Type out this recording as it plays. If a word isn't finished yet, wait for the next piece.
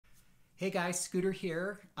Hey guys, Scooter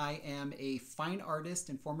here. I am a fine artist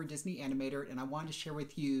and former Disney animator, and I wanted to share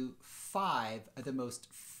with you 5 of the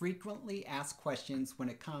most frequently asked questions when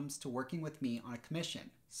it comes to working with me on a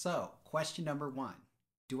commission. So, question number 1,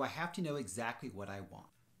 do I have to know exactly what I want?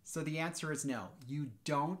 So the answer is no. You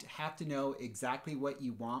don't have to know exactly what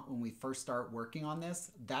you want when we first start working on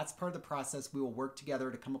this. That's part of the process. We will work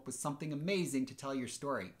together to come up with something amazing to tell your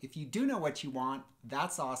story. If you do know what you want,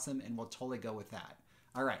 that's awesome, and we'll totally go with that.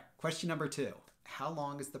 All right, question number 2. How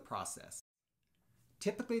long is the process?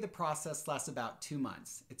 Typically the process lasts about 2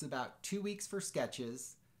 months. It's about 2 weeks for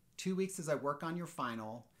sketches, 2 weeks as I work on your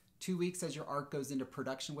final, 2 weeks as your art goes into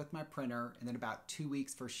production with my printer, and then about 2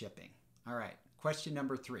 weeks for shipping. All right, question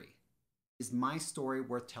number 3. Is my story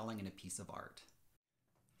worth telling in a piece of art?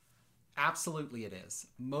 Absolutely it is.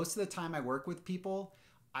 Most of the time I work with people,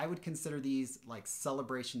 I would consider these like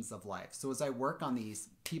celebrations of life. So as I work on these,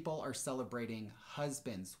 people are celebrating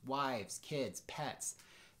husbands, wives, kids, pets,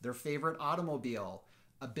 their favorite automobile,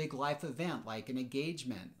 a big life event like an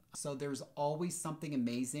engagement. So there's always something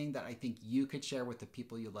amazing that I think you could share with the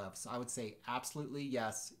people you love. So I would say absolutely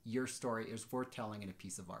yes, your story is worth telling in a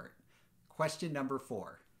piece of art. Question number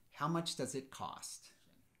 4, how much does it cost?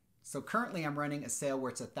 So currently I'm running a sale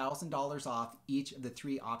where it's $1,000 off each of the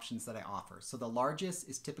 3 options that I offer. So the largest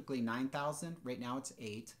is typically $9,000, right now it's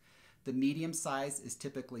 $8,000. The medium size is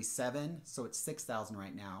typically $7,000, so it's $6,000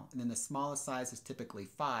 right now. And then the smallest size is typically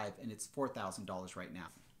 $5,000 and it's $4,000 right now.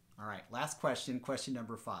 All right, last question, question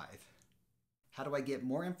number 5. How do I get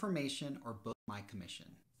more information or book my commission?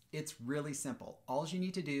 It's really simple. All you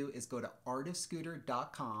need to do is go to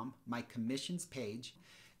artofscooter.com, my commissions page,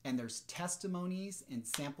 and there's testimonies and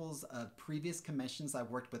samples of previous commissions I've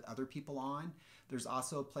worked with other people on. There's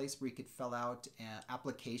also a place where you could fill out an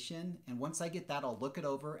application. And once I get that, I'll look it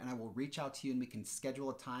over and I will reach out to you and we can schedule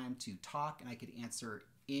a time to talk and I could answer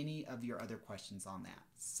any of your other questions on that.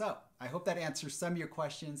 So I hope that answers some of your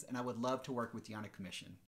questions and I would love to work with you on a commission.